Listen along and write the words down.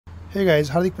Hey guys,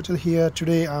 Hardik Patel here.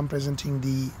 Today I'm presenting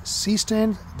the C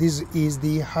stand. This is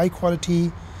the high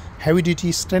quality heavy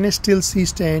duty stainless steel C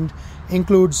stand.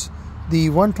 Includes the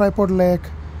one tripod leg,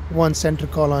 one center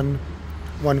column,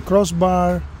 one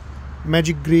crossbar,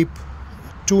 magic grip,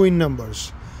 2 in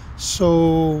numbers.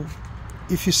 So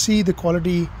if you see the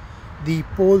quality, the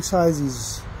pole size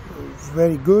is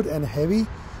very good and heavy.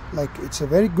 Like, it's a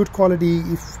very good quality.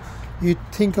 If you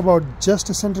think about just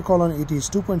a center column, it is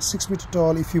 2.6 meter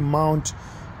tall. If you mount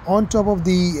on top of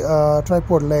the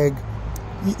tripod leg,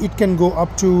 it can go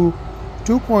up to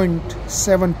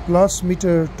 2.7 plus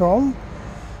meter tall.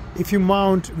 If you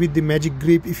mount with the magic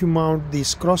grip, if you mount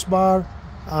this crossbar,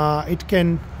 it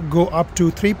can go up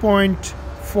to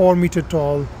 3.4 meter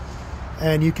tall,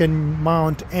 and you can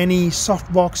mount any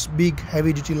softbox big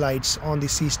heavy duty lights on the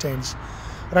C stands.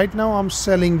 Right now I'm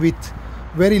selling with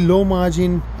very low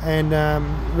margin and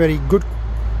very good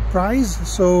price.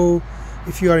 So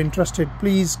if you are interested,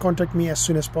 please contact me as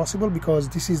soon as possible, because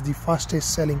this is the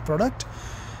fastest selling product,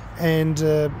 and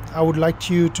I would like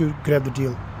you to grab the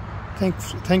deal.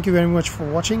 Thank you very much for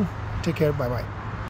watching. Take care. Bye bye.